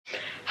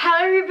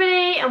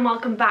and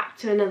welcome back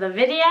to another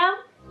video.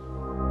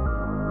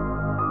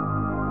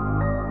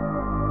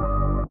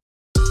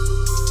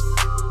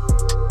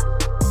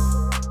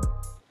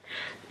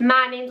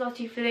 My name's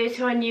Lottie for those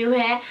who are new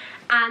here,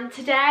 and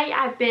today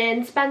I've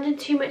been spending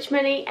too much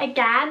money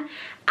again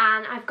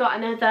and I've got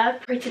another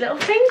Pretty Little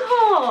Thing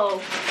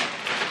haul.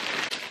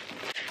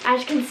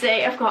 As you can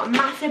see, I've got a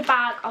massive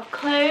bag of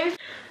clothes.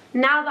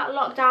 Now that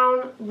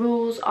lockdown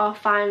rules are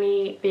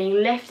finally being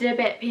lifted a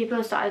bit, people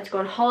are starting to go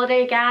on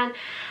holiday again,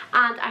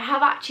 and I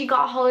have actually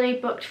got a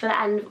holiday booked for the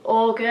end of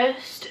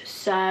August,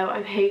 so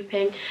I'm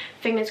hoping,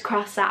 fingers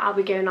crossed, that I'll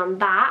be going on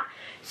that.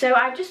 So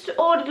I just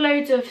ordered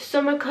loads of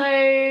summer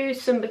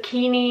clothes, some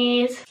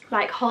bikinis,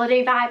 like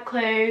holiday vibe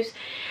clothes,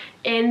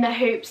 in the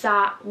hopes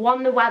that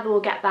one, the weather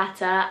will get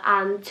better,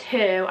 and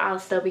two, I'll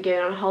still be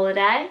going on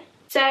holiday.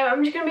 So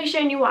I'm just going to be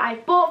showing you what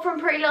I've bought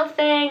from Pretty Little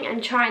Thing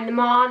and trying them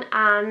on,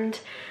 and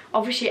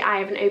obviously I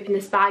haven't opened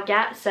this bag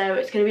yet, so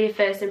it's going to be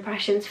first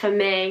impressions for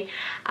me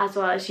as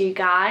well as you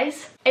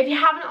guys. If you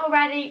haven't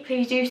already,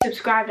 please do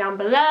subscribe down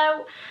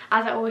below.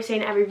 As I always say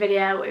in every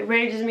video, it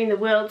really does mean the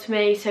world to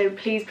me, so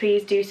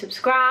please do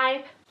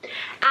subscribe.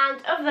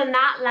 And other than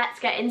that, let's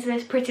get into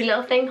this Pretty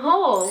Little Thing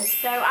haul.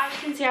 So as you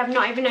can see, I've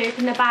not even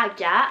opened the bag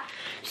yet,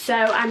 so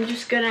I'm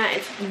just gonna,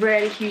 it's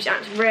really huge and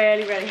it's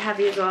really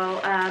heavy as well.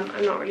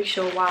 I'm not really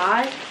sure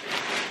why,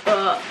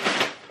 but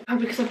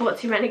probably because I bought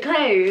too many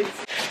clothes.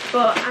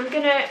 But I'm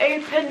gonna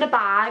open the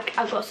bag.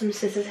 I've got some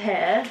scissors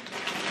here.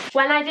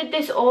 When I did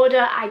this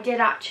order, I did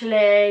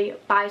actually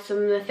buy some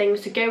of the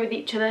things to go with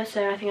each other,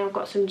 so I think I've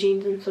got some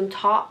jeans and some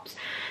tops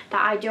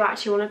that I do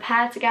actually want to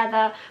pair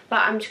together, but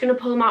I'm just going to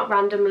pull them out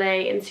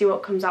randomly and see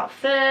what comes out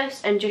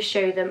first and just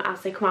show them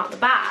as they come out the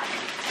bag.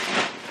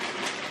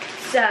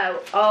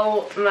 So,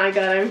 oh my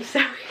god, I'm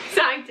so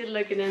excited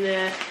looking in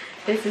here.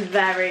 This is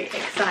very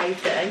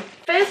exciting.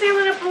 First thing I'm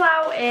going to pull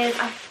out is,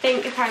 I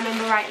think if I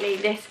remember rightly,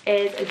 this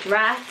is a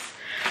dress.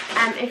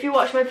 If you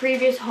watched my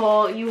previous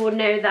haul, you will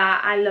know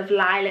that I love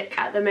lilac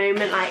at the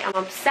moment. Like, I'm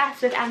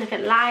obsessed with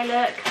anything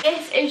lilac.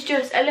 This is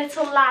just a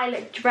little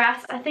lilac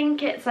dress. I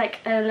think it's like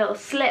a little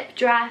slip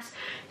dress.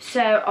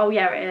 So, oh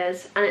yeah, it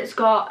is. And it's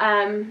got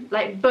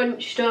like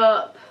bunched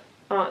up,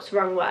 oh, it's the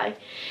wrong way.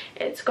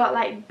 It's got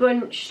like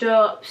bunched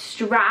up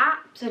straps.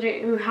 I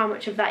don't know how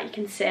much of that you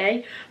can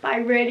see, but I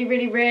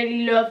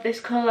really love this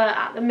colour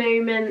at the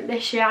moment.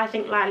 This year I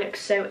think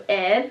lilac's so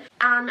in,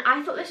 and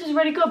I thought this was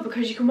really good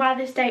because you can wear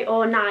this day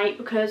or night,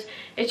 because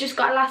it's just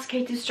got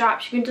elasticated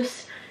straps. You can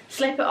just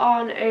slip it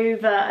on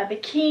over a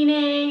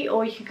bikini,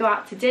 or you could go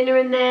out to dinner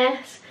in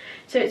this.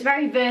 So it's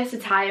very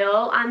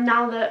versatile, and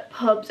now that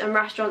pubs and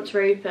restaurants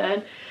are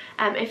open,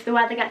 if the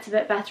weather gets a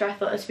bit better, I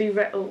thought this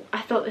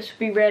would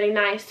be really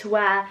nice to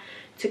wear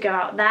to go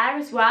out there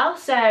as well.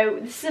 So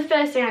this is the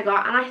first thing I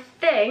got, and I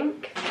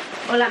think,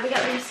 well, let me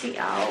get the receipt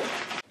out.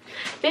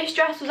 This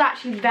dress was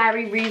actually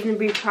very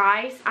reasonably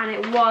priced, and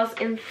it was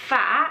in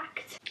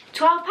fact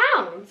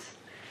 £12.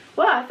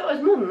 Well, I thought it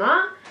was more than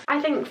that.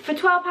 I think for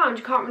 £12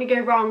 you can't really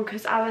go wrong,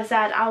 because as I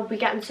said, I'll be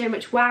getting so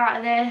much wear out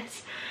of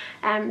this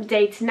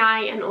day to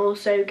night, and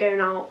also going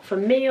out for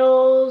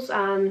meals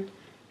and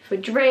for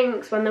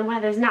drinks when the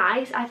weather's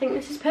nice. I think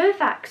this is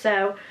perfect,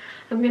 so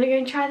I'm gonna go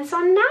and try this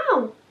on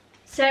now.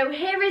 So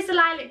here is the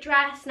lilac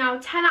dress. Now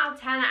 10 out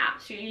of 10, I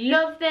absolutely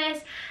love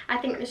this. I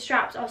think the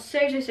straps are so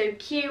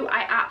cute.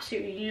 I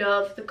absolutely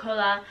love the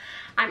colour.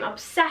 I'm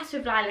obsessed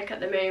with lilac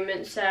at the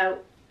moment, so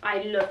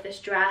I love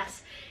this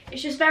dress.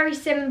 It's just very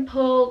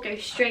simple,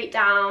 goes straight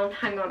down.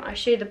 Hang on, I'll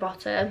show you the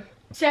bottom.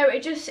 So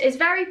it just is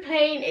very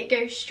plain, it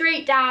goes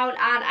straight down,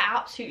 and I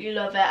absolutely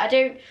love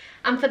it.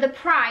 And for the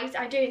price,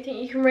 I don't think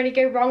you can really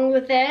go wrong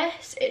with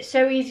this. It's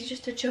so easy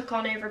just to chuck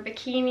on over a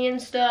bikini and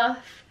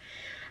stuff.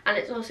 And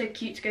it's also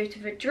cute to go to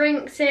for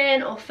drinks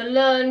in or for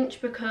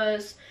lunch,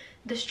 because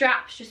the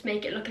straps just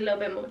make it look a little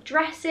bit more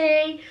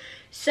dressy.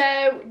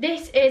 So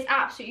this is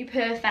absolutely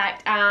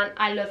perfect, and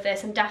I love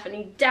this. I'm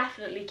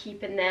definitely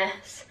keeping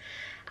this,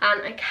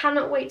 and I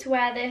cannot wait to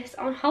wear this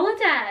on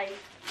holiday.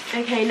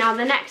 Okay, now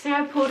the next thing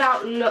I pulled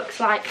out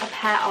looks like a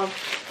pair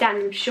of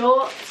denim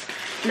shorts.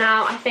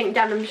 Now I think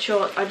denim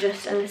shorts are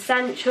just an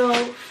essential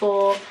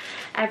for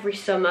every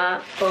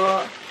summer,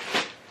 but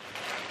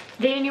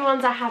the only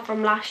ones I have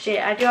from last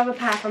year, I do have a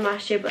pair from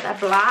last year, but they're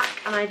black,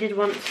 and I did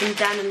want some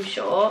denim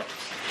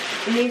shorts,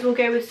 and these will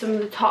go with some of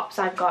the tops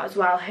I've got as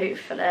well,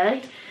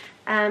 hopefully.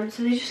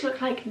 So they just look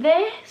like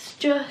this,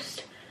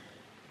 just,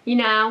 you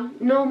know,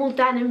 normal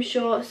denim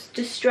shorts,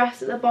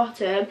 distressed at the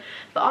bottom.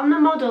 But on the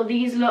model,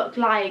 these looked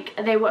like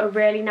they were a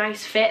really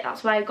nice fit.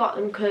 That's why I got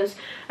them, because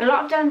a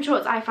lot of denim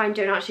shorts I find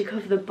don't actually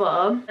cover the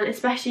bum, and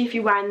especially if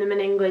you're wearing them in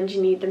England,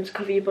 you need them to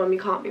cover your bum. You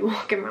can't be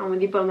walking around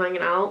with your bum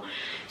hanging out.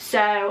 So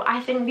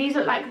I think these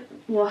look like,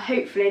 well,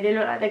 hopefully they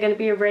look like they're going to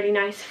be a really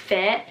nice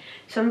fit.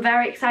 So I'm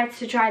very excited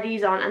to try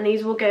these on, and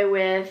these will go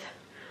with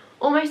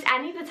almost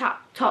any of the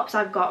tops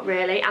I've got,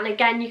 really. And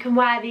again, you can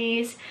wear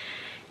these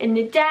in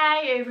the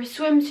day over a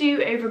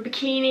swimsuit, over a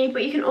bikini,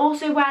 but you can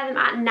also wear them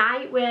at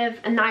night with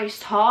a nice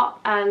top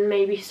and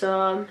maybe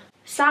some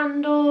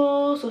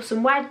sandals or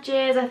some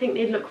wedges. I think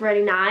they'd look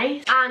really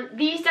nice. And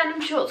these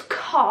denim shorts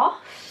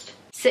cost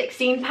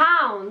 £16.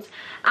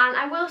 And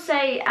I will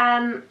say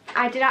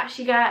I did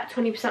actually get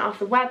 20% off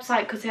the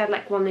website because they had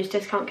like one of those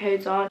discount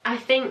codes on. I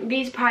think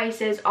these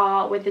prices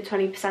are with the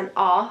 20%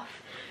 off.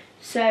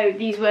 So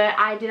these were,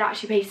 I did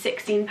actually pay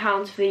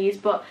 £16 for these,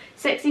 but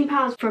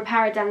 £16 for a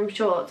pair of denim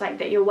shorts like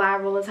that you'll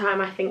wear all the time,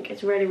 I think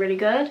is really, really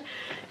good.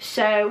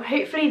 So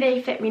hopefully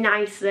they fit me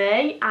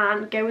nicely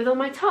and go with all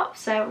my tops.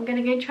 So I'm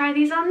gonna go try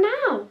these on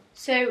now.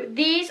 So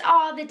these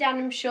are the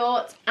denim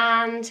shorts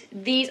and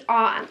these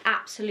are an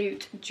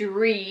absolute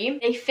dream.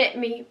 They fit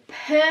me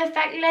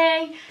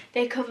perfectly.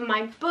 They cover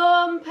my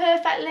bum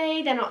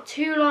perfectly. They're not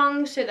too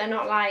long, so they're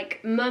not like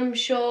mum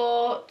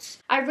shorts.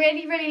 I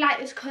really, really like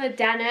this colour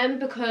denim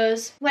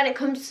because when it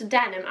comes to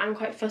denim, I'm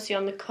quite fussy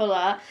on the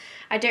colour.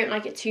 I don't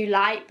like it too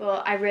light,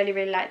 but I really,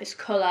 really like this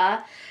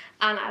colour.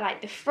 And I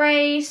like the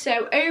phrase.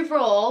 So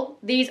overall,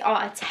 these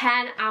are a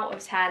 10 out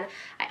of 10.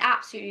 I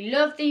absolutely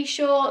love these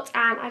shorts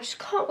and I just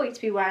can't wait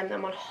to be wearing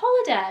them on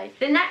holiday.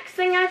 The next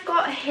thing I've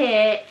got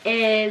here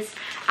is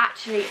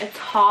actually a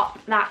top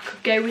that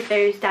could go with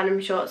those denim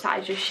shorts that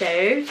I just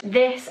showed.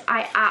 This,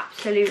 I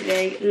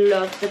absolutely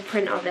love the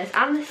print of this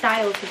and the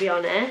style, to be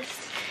honest.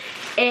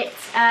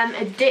 It's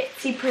a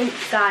ditzy print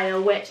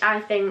style, which I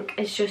think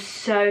is just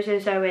so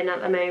in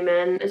at the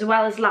moment, as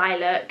well as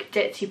lilac.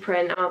 Ditzy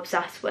print I'm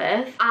obsessed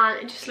with,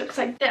 and it just looks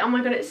like this. Oh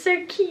my god, it's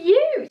so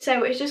cute.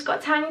 So it's just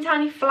got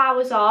tiny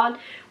flowers on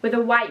with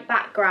a white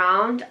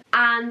background,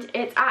 and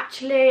it's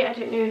actually, I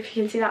don't know if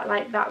you can see that,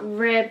 like that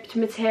ribbed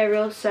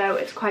material, so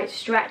it's quite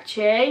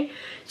stretchy.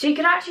 So you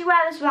could actually wear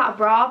this without a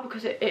bra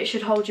because it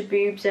should hold your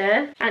boobs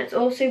in. And it's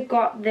also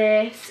got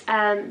this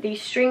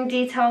these string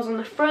details on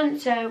the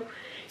front, so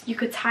you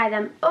could tie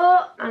them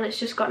up, and it's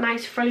just got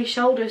nice frilly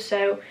shoulders.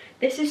 So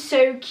this is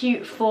so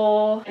cute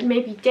for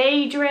maybe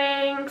day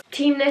drinks.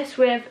 Team this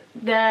with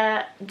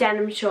the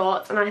denim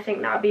shorts and I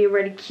think that would be a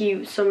really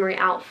cute summery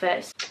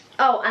outfit.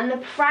 Oh, and the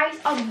price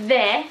of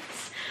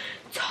this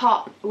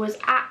top was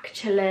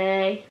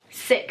actually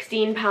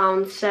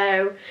 £16.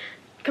 So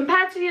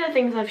compared to the other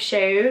things I've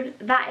showed,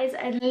 that is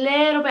a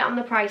little bit on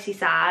the pricey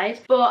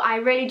side, but I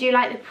really do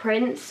like the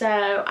print, so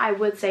I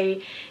would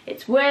say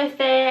it's worth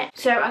it.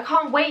 So I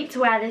can't wait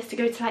to wear this to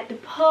go to like the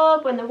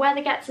pub when the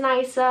weather gets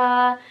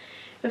nicer,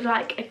 with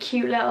like a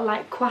cute little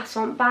like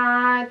croissant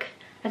bag.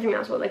 I think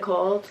that's what they're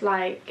called,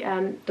 like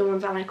the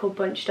ones that are like all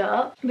bunched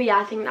up. But yeah,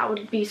 I think that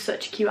would be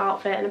such a cute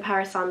outfit, and a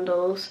pair of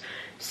sandals.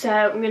 So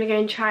I'm gonna go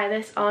and try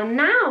this on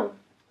now.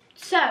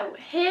 So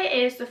here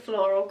is the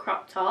floral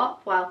crop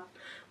top. Well,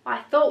 what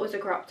I thought was a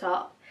crop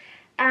top,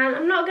 and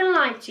I'm not gonna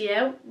lie to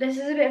you, this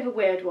is a bit of a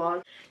weird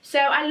one. So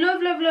I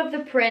love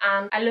the print,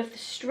 and I love the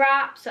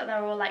straps that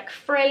they're all like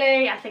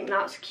frilly. I think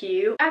that's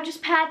cute. I've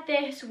just paired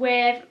this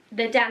with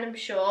the denim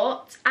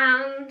shorts,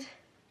 and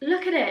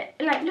look at it,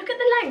 like look at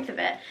the length of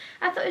it.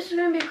 I thought this was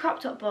gonna be a crop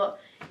top, but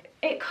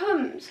it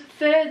comes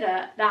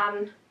further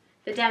than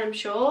the denim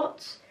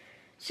shorts.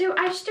 So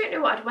I just don't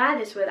know what I'd wear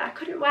this with. I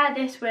couldn't wear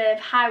this with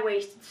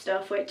high-waisted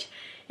stuff, which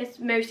it's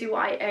mostly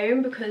what I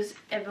own because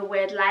of a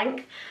weird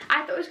length.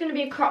 I thought it was going to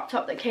be a crop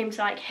top that came to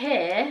like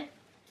here,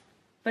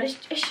 but it's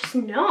just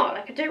not.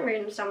 Like, I don't really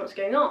understand what's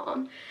going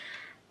on.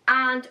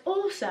 And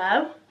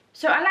also,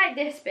 so I like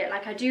this bit.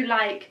 Like, I do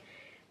like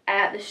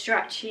the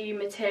stretchy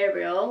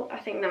material. I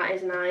think that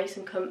is nice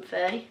and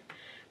comfy.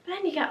 But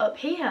then you get up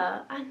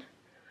here and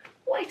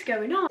what is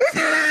going on?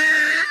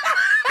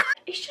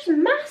 It's just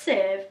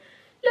massive.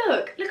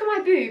 Look at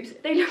my boobs.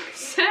 They look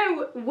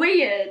so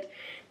weird.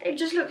 They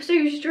just look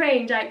so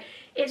strange. Like,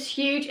 it's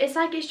huge. It's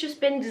like it's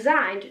just been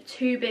designed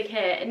too big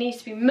here. It needs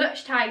to be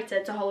much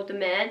tighter to hold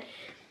them in.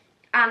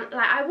 And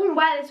like, I wouldn't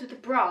wear this with a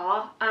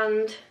bra,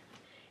 and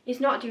it's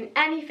not doing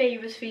any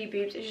favours for your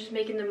boobs. It's just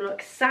making them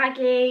look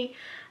saggy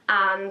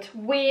and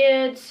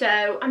weird.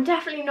 So I'm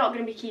definitely not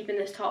going to be keeping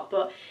this top,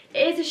 but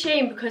it is a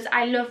shame because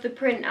I love the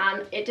print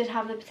and it did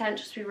have the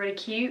potential to be really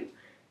cute,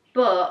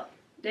 but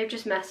they've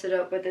just messed it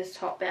up with this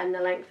top bit and the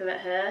length of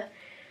it here.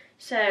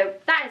 So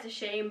that is a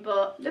shame,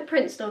 but the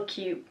print's still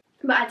cute.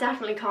 But I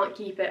definitely can't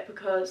keep it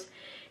because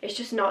it's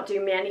just not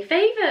doing me any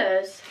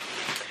favours.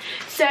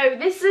 So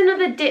this is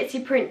another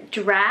ditzy print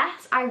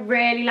dress. I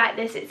really like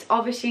this. It's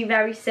obviously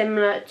very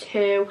similar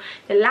to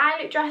the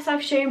lilac dress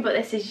I've shown, but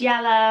this is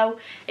yellow.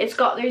 It's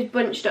got those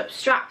bunched up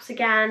straps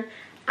again,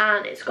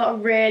 and it's got a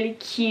really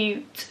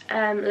cute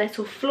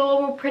little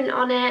floral print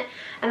on it,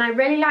 and I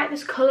really like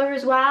this colour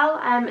as well.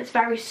 It's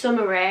very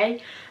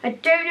summery. I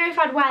don't know if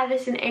I'd wear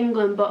this in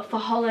England, but for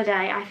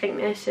holiday I think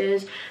this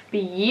is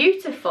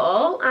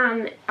beautiful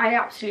and I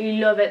absolutely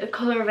love it. The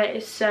colour of it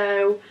is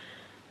so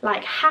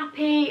like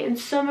happy and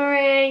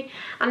summery,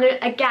 and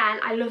again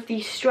I love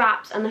these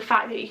straps and the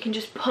fact that you can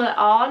just pull it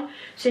on,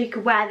 so you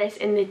could wear this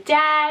in the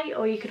day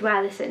or you could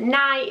wear this at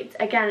night.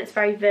 Again, it's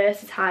very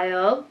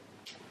versatile.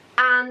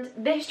 And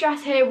this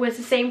dress here was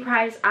the same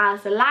price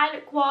as the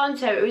lilac one,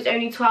 so it was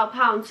only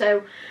 £12.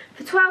 So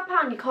for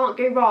 £12 you can't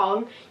go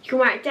wrong. You can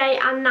wear it day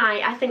and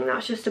night. I think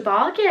that's just a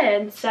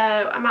bargain. So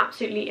I'm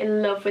absolutely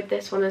in love with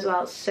this one as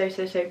well. It's so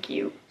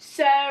cute.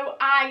 So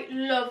I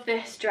love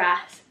this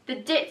dress. The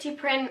ditty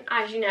print,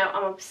 as you know,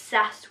 I'm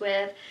obsessed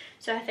with.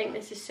 So I think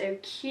this is so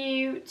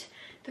cute.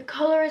 The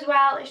colour as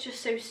well is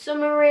just so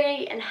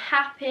summery and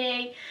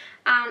happy.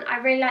 And I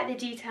really like the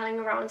detailing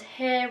around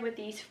here with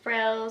these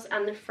frills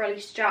and the frilly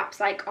straps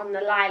like on the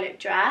lilac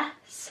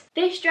dress.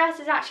 This dress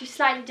is actually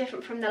slightly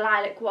different from the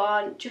lilac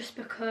one just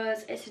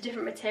because it's a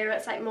different material.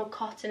 It's like more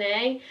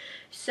cottony,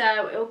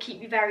 so it will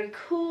keep you very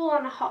cool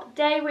on a hot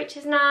day, which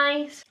is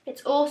nice.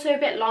 It's also a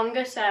bit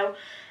longer, so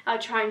I'll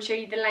try and show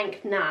you the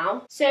length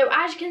now. So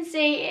as you can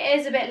see, it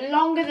is a bit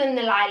longer than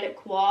the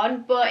lilac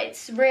one, but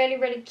it's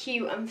really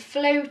cute and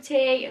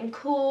floaty and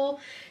cool.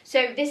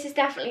 So this is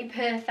definitely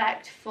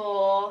perfect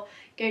for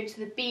going to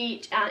the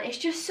beach, and it's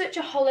just such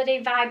a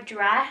holiday vibe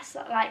dress.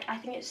 Like, I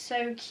think it's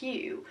so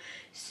cute.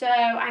 So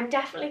I'm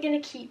definitely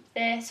going to keep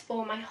this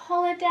for my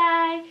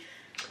holiday.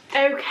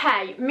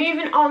 Okay,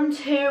 moving on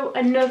to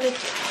another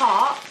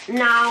top.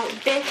 Now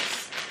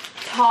this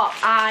top,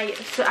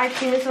 I've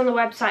seen this on the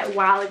website a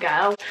while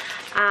ago,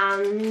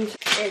 and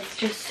it's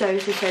just so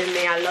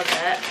me. I love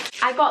it.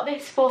 I got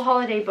this for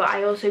holiday, but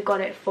I also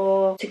got it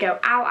to go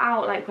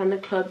out like when the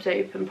clubs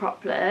open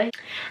properly.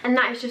 And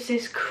that is just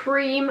this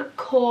cream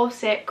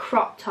corset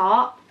crop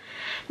top.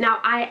 Now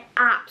I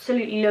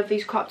absolutely love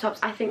these crop tops.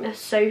 I think they're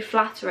so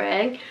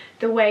flattering.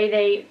 The way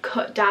they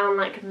cut down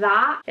like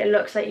that, it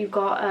looks like you've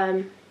got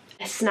a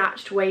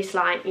snatched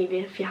waistline,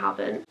 even if you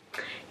haven't.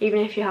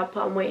 Even if you have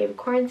put on weight over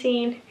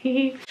quarantine.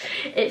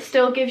 It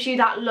still gives you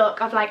that look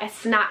of like a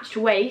snatched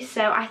waist.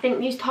 So I think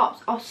these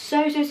tops are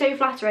so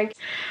flattering.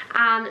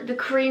 And the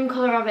cream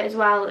colour of it as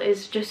well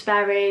is just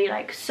very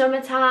like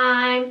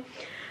summertime.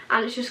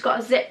 And it's just got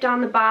a zip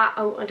down the back.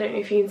 Oh, I don't know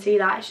if you can see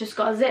that. It's just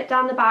got a zip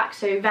down the back,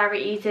 so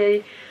very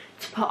easy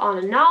to put on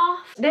and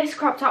off. This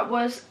crop top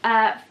was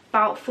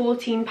about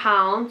 £14,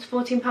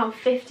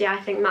 £14.50 I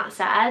think that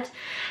said,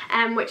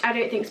 which I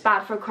don't think is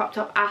bad for a crop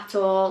top at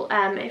all.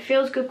 It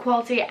feels good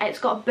quality. It's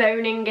got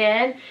boning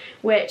in,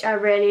 which I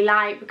really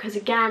like because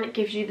again it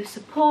gives you the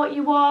support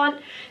you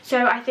want.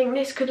 So I think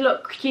this could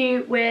look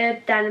cute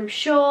with denim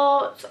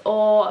shorts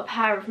or a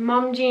pair of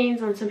mom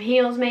jeans and some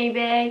heels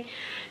maybe.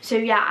 So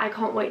yeah, I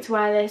can't wait to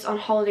wear this on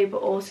holiday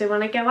but also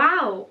when I go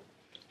out.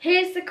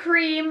 Here's the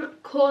cream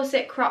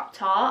corset crop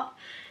top.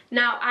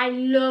 Now I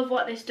love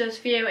what this does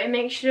for you. It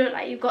makes you look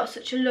like you've got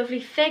such a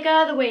lovely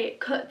figure, the way it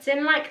cuts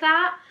in like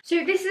that.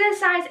 So this is a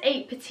size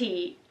 8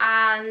 petite,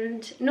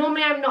 and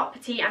normally I'm not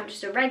petite, I'm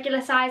just a regular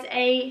size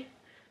 8.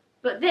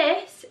 But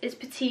this is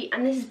petite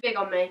and this is big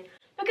on me.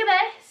 Look at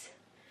this.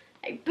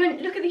 Like,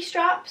 look at these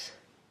straps.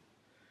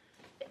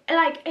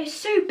 Like, it's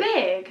so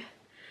big.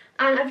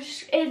 And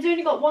it's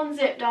only got one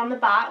zip down the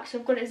back, so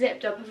I've got it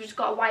zipped up. I've just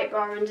got a white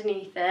bra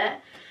underneath it.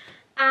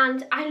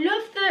 And I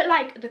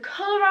love the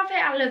colour of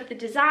it. I love the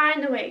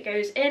design, the way it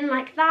goes in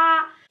like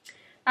that.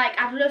 Like,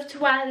 I'd love to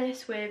wear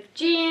this with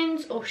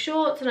jeans or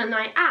shorts on a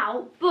night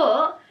out,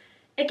 but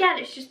again,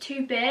 it's just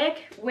too big,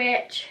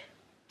 which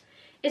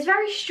is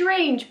very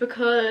strange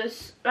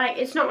because like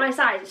it's not my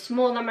size, it's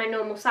smaller than my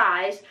normal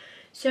size.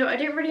 So I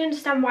don't really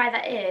understand why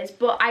that is,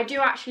 but I do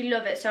actually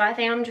love it. So I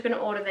think I'm just going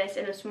to order this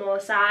in a smaller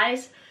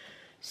size.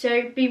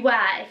 So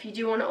beware, if you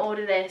do want to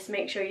order this,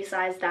 make sure you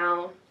size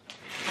down.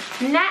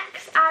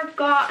 Next, I've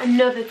got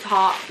another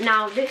top.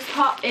 Now, this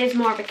top is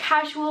more of a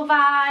casual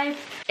vibe.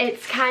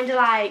 It's kind of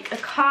like a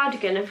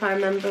cardigan, if I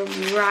remember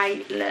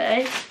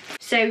rightly.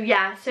 So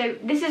yeah, so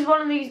this is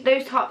one of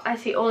those tops I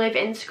see all over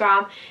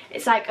Instagram.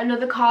 It's like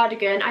another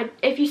cardigan.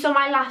 If you saw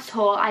my last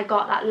haul, I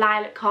got that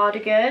lilac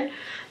cardigan,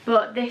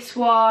 but this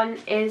one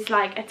is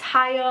like a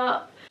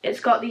tie-up.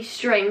 It's got these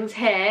strings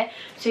here,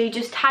 so you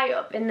just tie it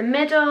up in the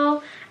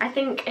middle. I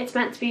think it's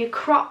meant to be a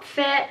crop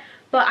fit,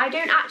 but I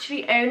don't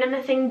actually own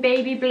anything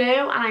baby blue,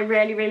 and I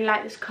really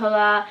like this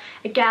colour.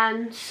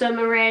 Again,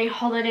 summery,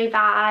 holiday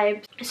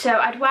vibes. So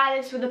I'd wear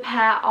this with a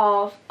pair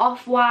of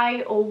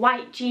off-white or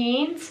white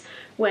jeans,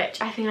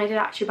 which I think I did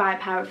actually buy a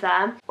pair of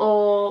them,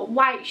 or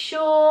white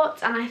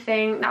shorts, and I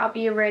think that would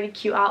be a really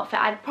cute outfit.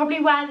 I'd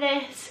probably wear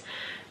this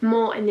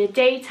more in the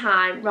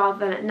daytime rather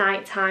than at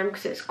night time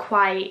because it's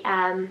quite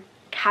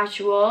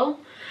casual,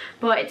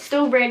 but it's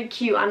still really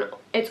cute, and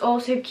it's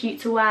also cute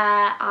to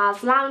wear as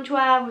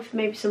loungewear with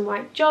maybe some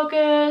white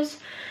joggers.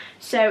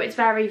 So it's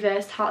very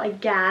versatile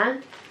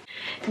again.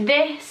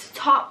 This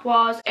top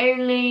was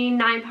only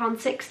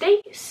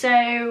 £9.60,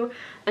 so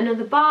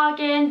another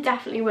bargain,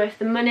 definitely worth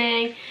the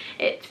money.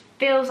 It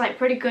feels like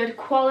pretty good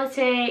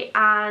quality,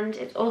 and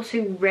it's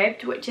also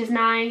ribbed, which is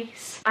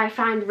nice. I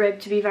find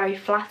ribbed to be very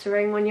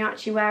flattering when you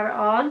actually wear it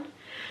on.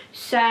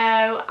 So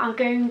I'll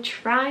go and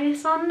try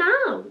this on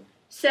now.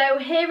 So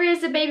here is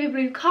the baby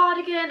blue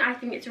cardigan. I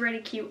think it's really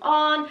cute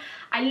on.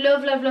 I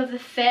love the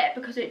fit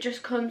because it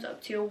just comes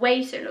up to your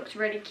waist, so it looks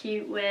really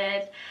cute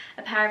with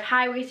a pair of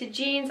high-waisted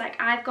jeans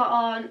like I've got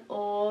on,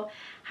 or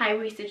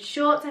high-waisted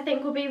shorts I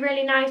think will be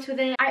really nice with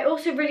it. I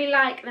also really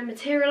like the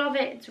material of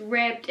it. It's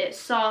ribbed, it's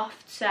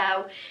soft,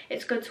 so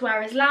it's good to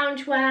wear as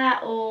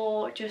loungewear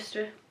or just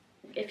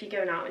if you're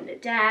going out in the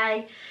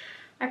day.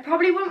 I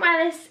probably wouldn't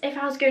wear this if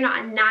I was going out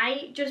at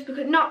night, just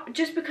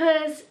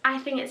because I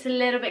think it's a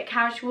little bit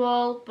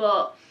casual,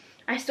 but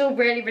I still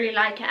really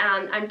like it,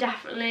 and I'm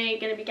definitely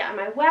going to be getting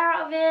my wear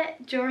out of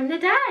it during the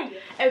day.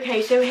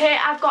 Okay, so here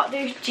I've got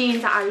those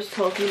jeans that I was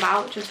talking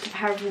about, just a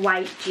pair of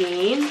white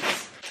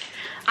jeans.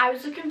 I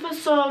was looking for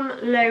some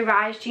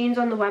low-rise jeans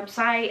on the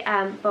website,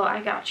 but I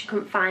actually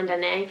couldn't find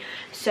any.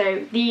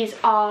 So these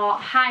are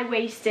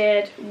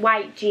high-waisted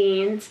white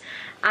jeans,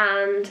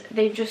 and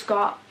they've just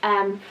got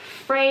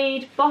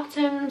frayed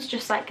bottoms,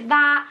 just like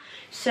that.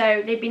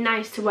 So they'd be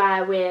nice to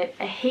wear with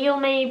a heel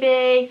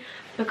maybe,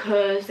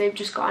 because they've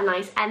just got a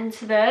nice end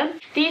to them.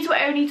 These were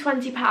only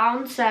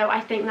 £20, so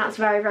I think that's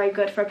very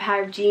good for a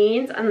pair of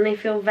jeans, and they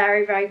feel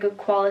very good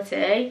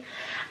quality.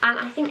 And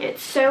I think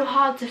it's so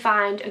hard to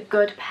find a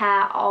good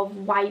pair of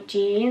white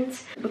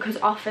jeans because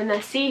often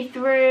they're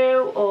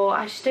see-through, or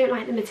I just don't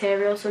like the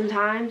material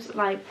sometimes.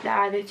 Like,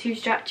 they're either too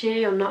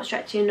stretchy or not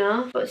stretchy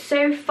enough. But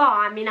so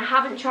far, I mean, I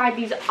haven't tried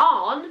these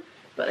on,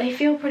 but they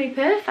feel pretty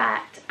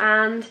perfect,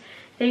 and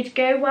they'd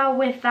go well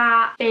with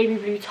that baby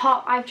blue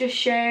top I've just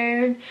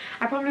shown.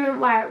 I probably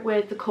wouldn't wear it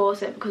with the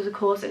corset because the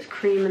corset's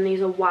cream and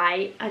these are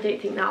white. I don't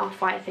think they're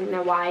off-white, I think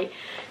they're white.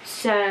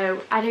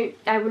 So I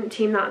wouldn't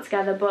team that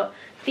together, but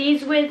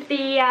these with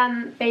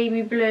the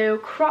baby blue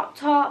crop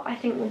top I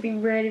think will be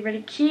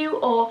really cute,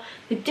 or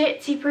the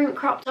ditzy print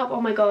crop top, oh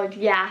my god,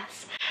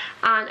 yes.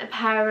 And a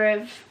pair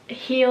of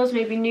heels,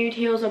 maybe nude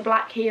heels or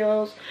black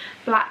heels,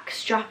 black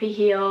strappy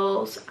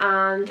heels,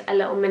 and a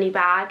little mini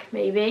bag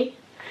maybe.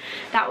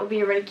 That would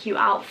be a really cute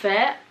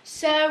outfit.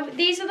 So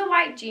these are the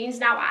white jeans.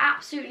 Now I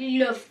absolutely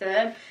love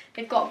them.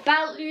 They've got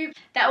belt loop.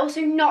 They're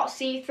also not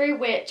see-through,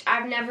 which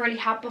I've never really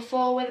had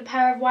before with a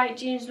pair of white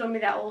jeans. Normally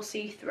they're all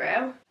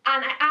see-through.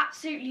 And I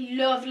absolutely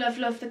love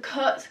the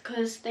cuts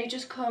because they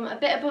just come a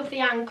bit above the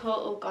ankle.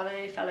 Oh god, I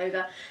nearly fell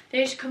over.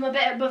 They just come a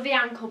bit above the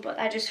ankle, but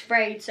they're just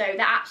frayed, so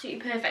they're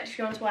absolutely perfect if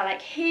you want to wear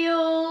like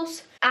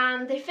heels.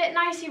 And they fit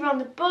nicely around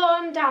the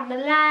bum, down the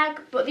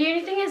leg, but the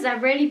only thing is they're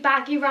really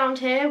baggy around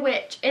here,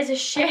 which is a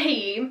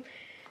shame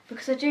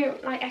because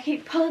I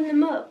keep pulling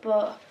them up,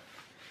 but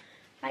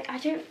like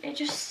it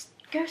just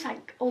goes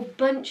like all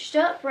bunched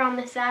up around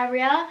this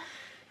area.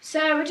 So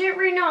I don't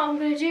really know what I'm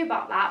going to do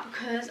about that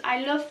because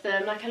I love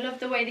them, like I love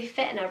the way they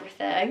fit and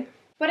everything.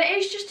 But it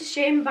is just a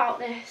shame about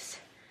this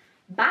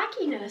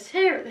bagginess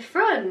here at the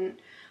front.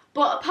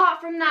 But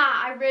apart from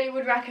that, I really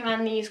would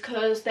recommend these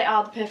because they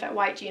are the perfect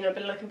white jean. I've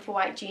been looking for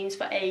white jeans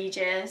for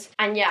ages.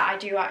 And yeah, I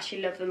do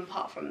actually love them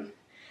apart from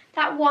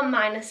that one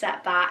minor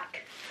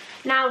setback.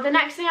 Now, the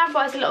next thing I've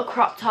got is a little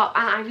crop top,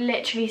 and I've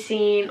literally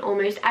seen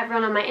almost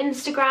everyone on my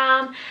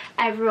Instagram,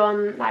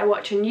 everyone that I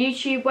watch on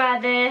YouTube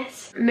wear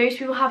this. Most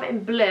people have it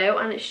in blue,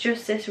 and it's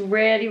just this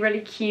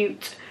really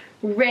cute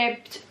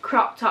ribbed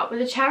crop top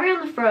with a cherry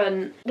on the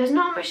front. There's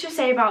not much to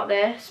say about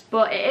this,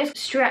 but it is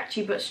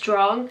stretchy but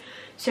strong.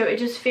 So it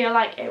just feel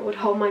like it would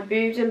hold my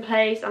boobs in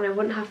place and I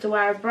wouldn't have to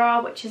wear a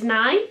bra, which is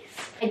nice.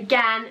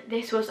 Again,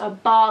 this was a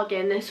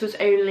bargain. This was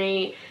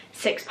only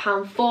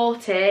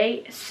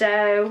 £6.40.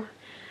 So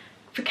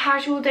for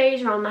casual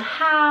days around the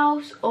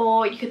house,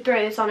 or you could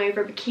throw this on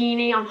over a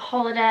bikini on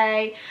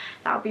holiday,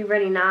 that would be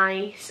really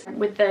nice.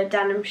 With the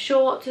denim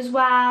shorts as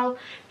well,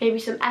 maybe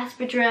some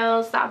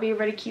espadrilles, that would be a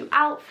really cute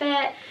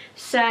outfit.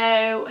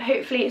 So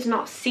hopefully it's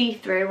not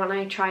see-through when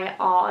I try it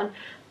on,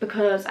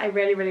 because I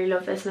really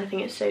love this and I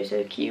think it's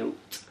so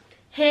cute.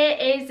 Here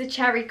is the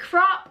cherry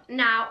crop.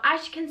 Now,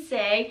 as you can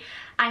see,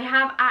 I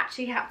have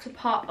actually had to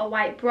pop a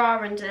white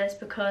bra under this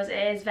because it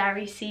is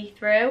very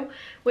see-through,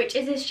 which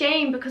is a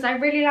shame because I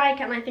really like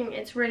it and I think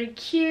it's really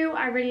cute.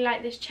 I really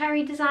like this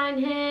cherry design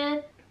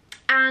here.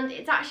 And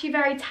it's actually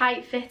very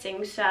tight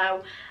fitting,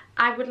 so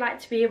I would like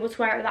to be able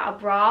to wear it without a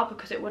bra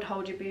because it would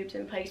hold your boobs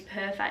in place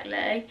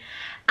perfectly.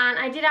 And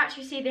I did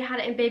actually see they had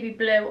it in baby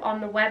blue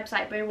on the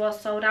website, but it was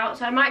sold out.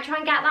 So I might try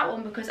and get that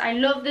one because I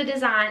love the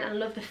design and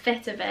love the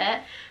fit of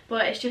it.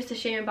 But it's just a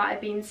shame about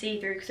it being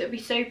see-through because it would be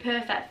so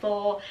perfect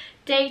for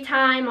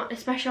daytime,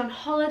 especially on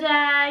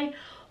holiday,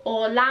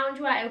 or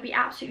loungewear. It would be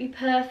absolutely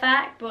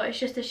perfect, but it's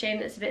just a shame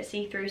that it's a bit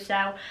see-through,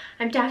 so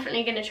I'm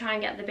definitely going to try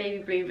and get the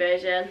baby blue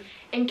version.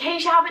 In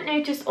case you haven't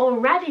noticed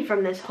already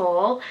from this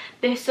haul,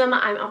 this summer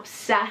I'm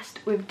obsessed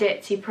with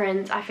ditzy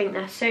prints. I think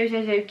they're so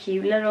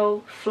cute.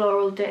 Little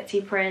floral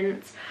ditzy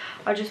prints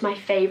are just my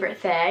favourite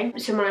thing.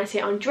 So when I see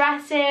it on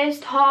dresses,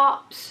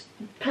 tops,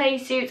 play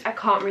suits, I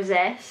can't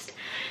resist.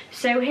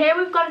 So here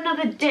we've got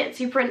another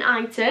ditzy print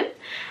item,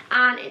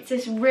 and it's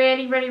this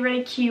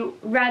really cute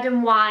red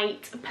and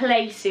white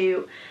play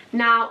suit.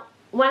 Now,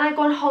 when I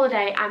go on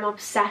holiday, I'm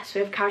obsessed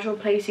with casual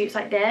play suits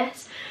like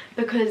this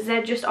because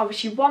they're just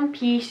obviously one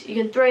piece. You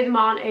can throw them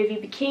on over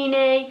your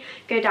bikini,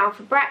 go down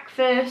for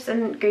breakfast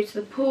and go to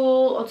the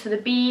pool or to the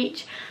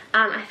beach,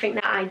 and I think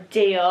they're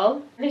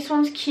ideal. This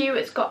one's cute,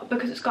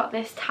 because it's got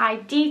this tie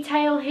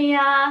detail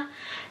here.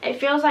 It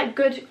feels like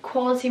good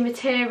quality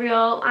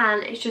material,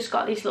 and it's just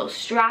got these little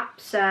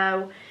straps,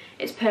 so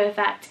it's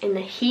perfect in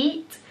the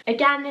heat.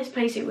 Again, this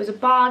playsuit was a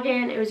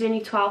bargain. It was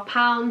only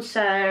 £12,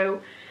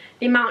 so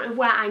the amount of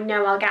wear I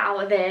know I'll get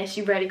out of this,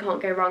 you really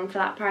can't go wrong for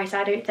that price,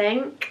 I don't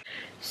think.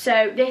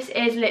 So this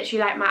is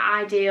literally like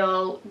my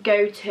ideal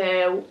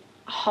go-to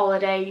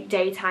holiday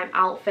daytime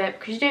outfit,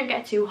 because you don't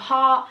get too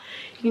hot.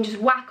 You can just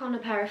whack on a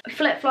pair of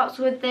flip-flops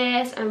with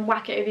this and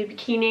whack it over your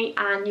bikini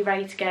and you're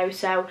ready to go.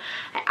 So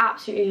I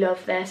absolutely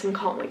love this and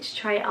can't wait to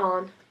try it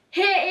on.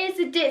 Here is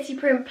the Ditzy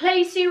print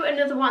playsuit,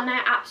 another one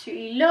that I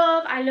absolutely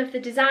love. I love the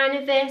design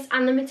of this,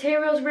 and the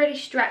material is really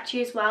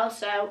stretchy as well,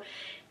 so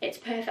it's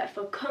perfect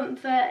for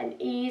comfort and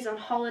ease on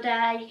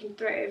holiday. You can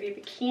throw it over your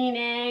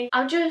bikini.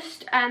 I'll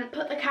just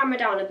put the camera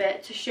down a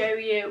bit to show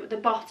you the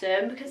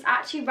bottom, because it's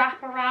actually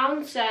wrap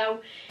around, so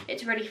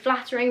it's really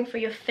flattering for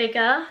your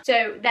figure.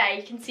 So there,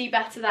 you can see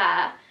better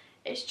there.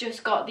 It's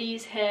just got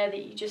these here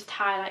that you just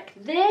tie like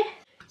this.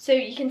 So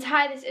you can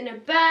tie this in a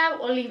bow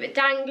or leave it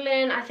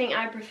dangling. I think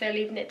I prefer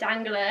leaving it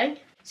dangling.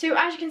 So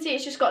as you can see,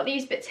 it's just got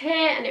these bits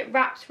here and it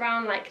wraps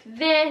around like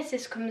this.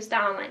 This comes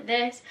down like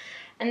this.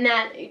 And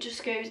then it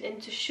just goes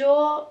into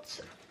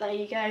shorts. There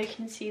you go, you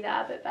can see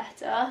that a bit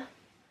better.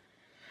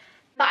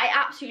 But I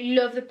absolutely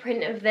love the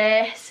print of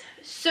this.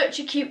 Such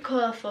a cute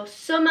colour for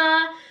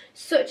summer.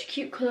 Such a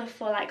cute colour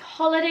for like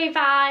holiday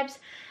vibes.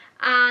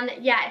 And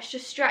yeah, it's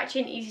just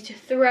stretchy and easy to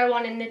throw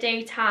on in the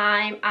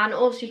daytime. And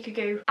also you could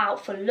go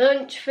out for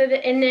lunch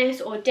in this,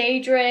 or day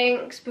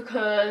drinks,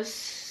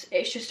 because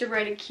it's just a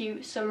really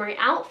cute summery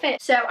outfit.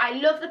 So I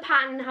love the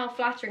pattern and how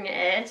flattering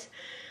it is.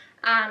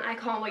 And I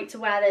can't wait to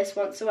wear this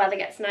once the weather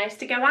gets nice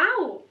to go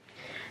out.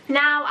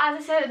 Now,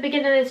 as I said at the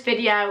beginning of this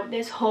video,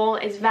 this haul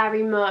is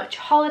very much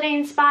holiday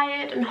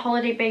inspired and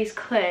holiday based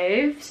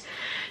clothes.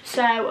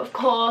 So of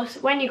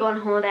course, when you go on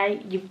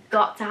holiday, you've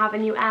got to have a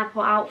new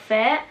airport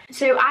outfit.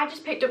 So I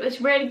just picked up this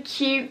really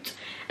cute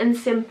and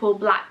simple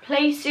black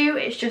playsuit.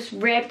 It's just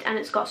ribbed and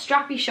it's got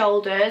strappy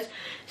shoulders,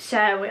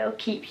 so it'll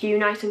keep you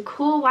nice and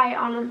cool while you're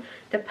on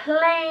the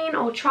plane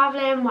or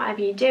traveling,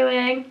 whatever you're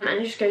doing. And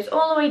it just goes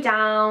all the way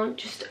down,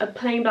 just a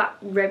plain black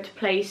ribbed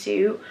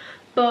playsuit.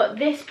 But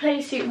this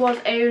playsuit was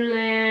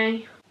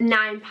only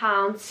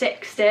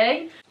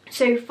 £9.60.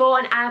 So for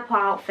an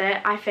airport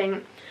outfit, I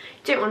think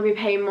don't want to be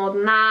paying more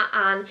than that,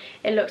 and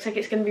it looks like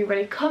it's going to be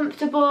really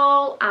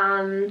comfortable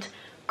and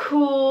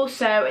cool,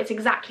 so it's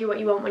exactly what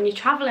you want when you're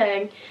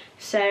traveling.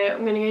 So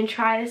I'm going to go and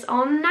try this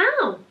on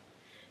now.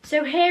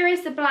 So here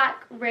is the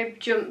black ribbed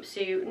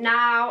jumpsuit.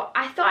 Now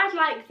I thought I'd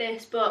like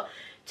this, but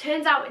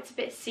turns out it's a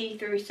bit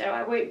see-through, so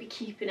I won't be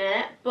keeping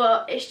it.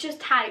 But it's just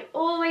tight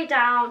all the way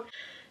down,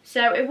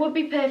 so it would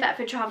be perfect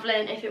for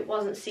traveling if it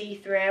wasn't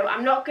see-through.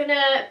 I'm not going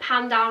to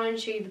pan down and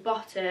show you the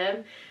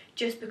bottom,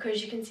 just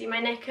because you can see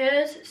my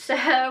knickers, so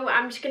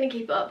I'm just going to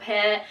keep it up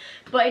here.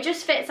 But it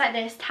just fits like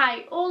this,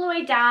 tight all the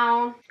way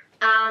down,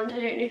 and I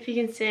don't know if you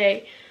can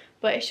see,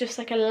 but it's just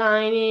like a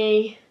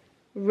liney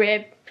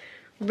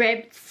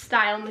ribbed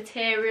style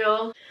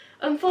material.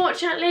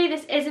 Unfortunately,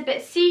 this is a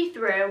bit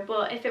see-through,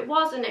 but if it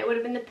wasn't, it would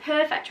have been the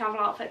perfect travel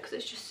outfit because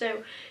it's just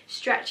so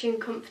stretchy and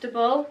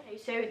comfortable. Okay,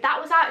 so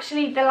that was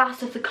actually the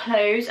last of the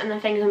clothes and the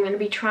things I'm going to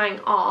be trying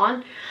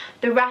on.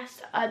 The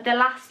rest, the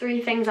last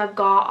three things I've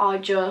got are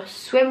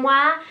just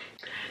swimwear.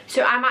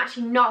 So I'm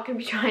actually not going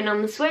to be trying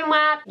on the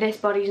swimwear. This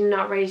body's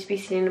not ready to be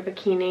seen in a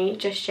bikini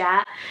just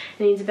yet.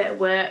 It needs a bit of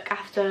work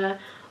after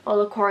all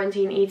the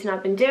quarantine eating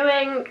I've been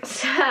doing,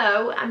 so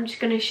I'm just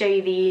going to show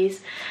you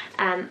these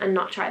and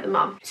not try them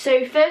on.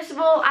 So first of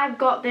all, I've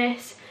got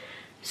this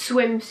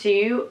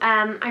swimsuit.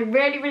 I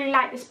really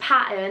like this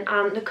pattern,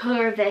 and the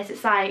colour of this,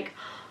 it's like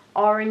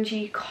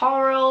orangey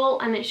coral,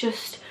 and it's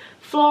just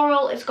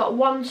floral. It's got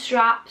one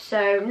strap,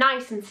 so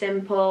nice and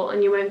simple,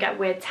 and you won't get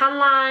weird tan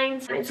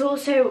lines. And it's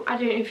also, I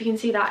don't know if you can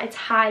see that, it's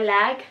high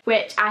leg,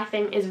 which I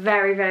think is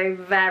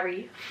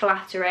very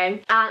flattering.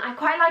 And I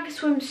quite like a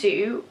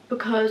swimsuit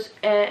because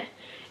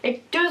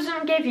it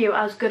doesn't give you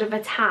as good of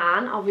a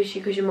tan, obviously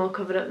because you're more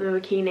covered up than a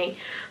bikini,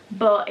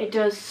 but it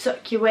does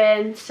suck you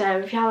in. So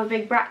if you have a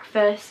big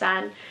breakfast,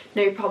 then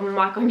no problem,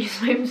 whack on your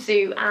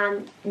swimsuit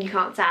and you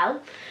can't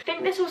tell. I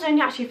think this was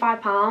only actually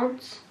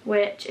 £5,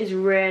 which is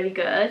really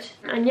good.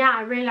 And yeah,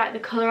 I really like the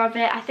colour of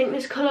it. I think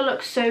this colour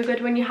looks so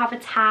good when you have a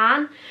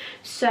tan.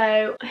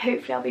 So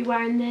hopefully I'll be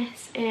wearing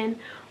this in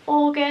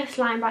August,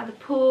 lying by the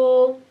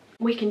pool.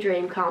 We can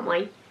dream, can't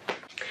we?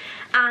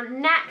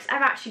 And next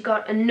I've actually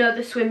got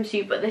another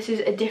swimsuit, but this is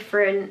a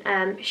different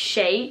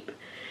shape.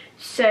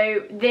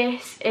 So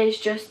this is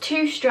just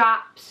two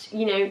straps,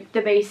 you know,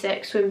 the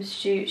basic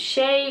swimsuit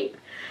shape.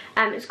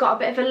 It's got a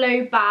bit of a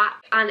low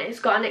back, and it's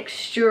got an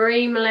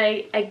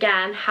extremely,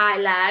 again, high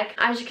leg.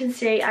 As you can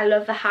see, I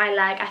love the high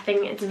leg. I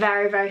think it's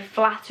very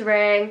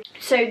flattering.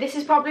 So this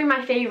is probably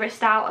my favourite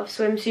style of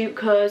swimsuit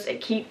because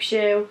it keeps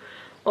you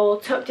all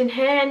tucked in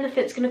here,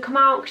 nothing's going to come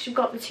out because you've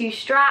got the 2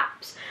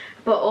 straps,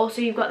 but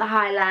also you've got the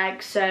high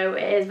legs, so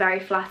it is very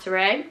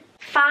flattering.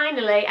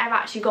 Finally, I've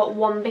actually got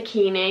one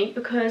bikini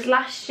because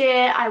last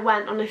year I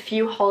went on a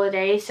few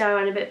holidays, so I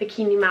went a bit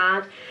bikini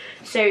mad.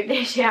 So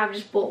this year I've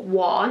just bought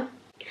one.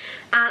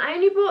 And I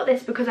only bought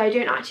this because I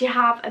don't actually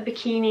have a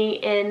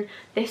bikini in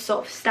this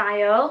sort of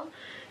style.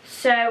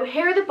 So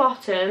here are the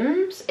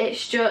bottoms. They're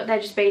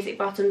just basic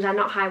bottoms. They're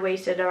not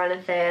high-waisted or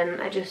anything.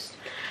 They're just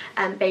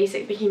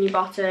basic bikini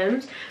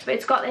bottoms. But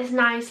it's got this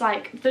nice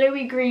like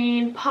bluey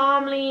green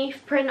palm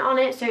leaf print on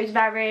it. So it's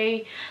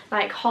very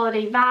like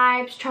holiday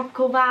vibes,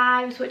 tropical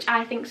vibes, which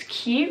I think's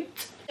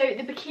cute. So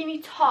the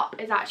bikini top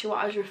is actually what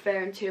I was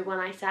referring to when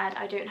I said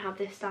I don't have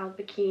this style of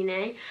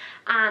bikini.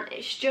 And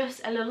it's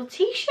just a little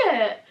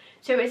t-shirt.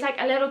 So it's like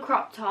a little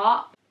crop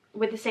top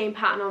with the same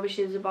pattern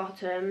obviously as the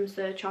bottoms,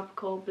 the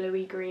tropical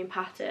bluey green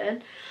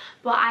pattern.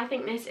 But I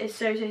think this is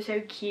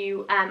so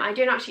cute. I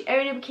don't actually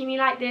own a bikini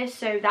like this,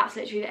 so that's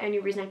literally the only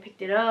reason I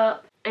picked it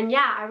up. And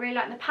yeah, I really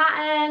like the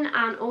pattern,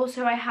 and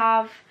also I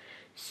have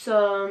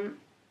some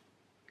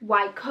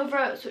white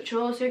cover-ups which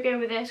will also go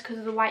with this because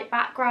of the white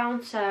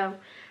background, so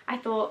I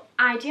thought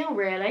ideal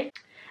really.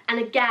 And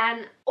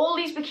again, all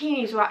these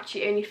bikinis were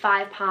actually only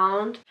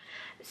 £5,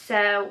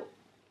 so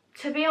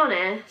to be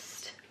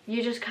honest,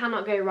 you just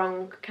cannot go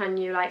wrong, can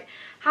you? Like,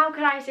 how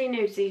could I say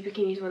no to these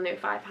bikinis when they were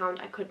 £5?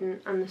 I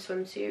couldn't, and the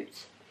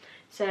swimsuits.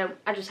 So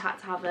I just had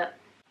to have it.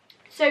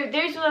 So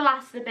those were the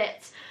last of the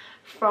bits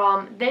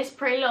from this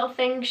Pretty Little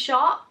Thing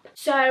shop.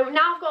 So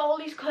now I've got all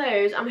these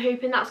clothes, I'm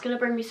hoping that's going to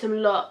bring me some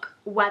luck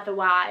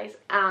weather-wise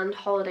and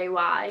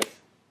holiday-wise.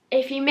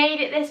 If you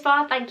made it this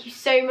far, thank you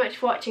so much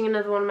for watching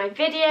another one of my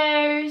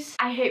videos.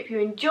 I hope you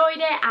enjoyed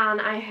it,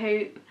 and I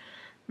hope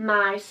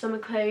my summer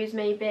clothes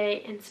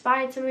maybe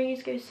inspired some of you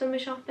to go summer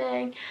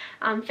shopping,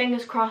 and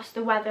fingers crossed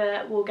the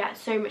weather will get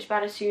so much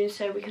better soon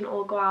so we can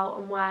all go out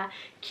and wear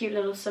cute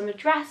little summer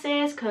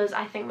dresses, because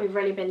I think we've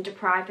really been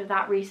deprived of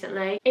that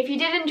recently. If you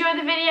did enjoy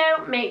the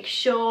video, make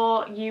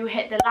sure you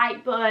hit the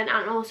like button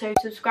and also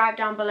subscribe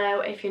down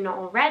below if you're not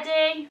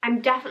already. I'm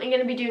definitely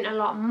going to be doing a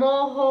lot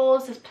more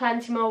hauls. There's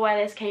plenty more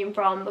where this came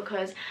from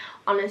because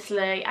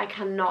honestly, I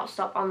cannot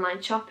stop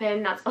online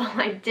shopping. That's all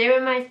I do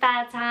in my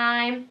spare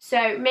time.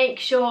 So make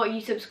sure you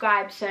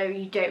subscribe so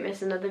you don't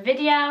miss another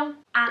video.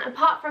 And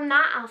apart from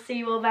that, I'll see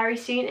you all very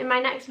soon in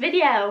my next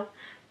video.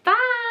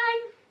 Bye!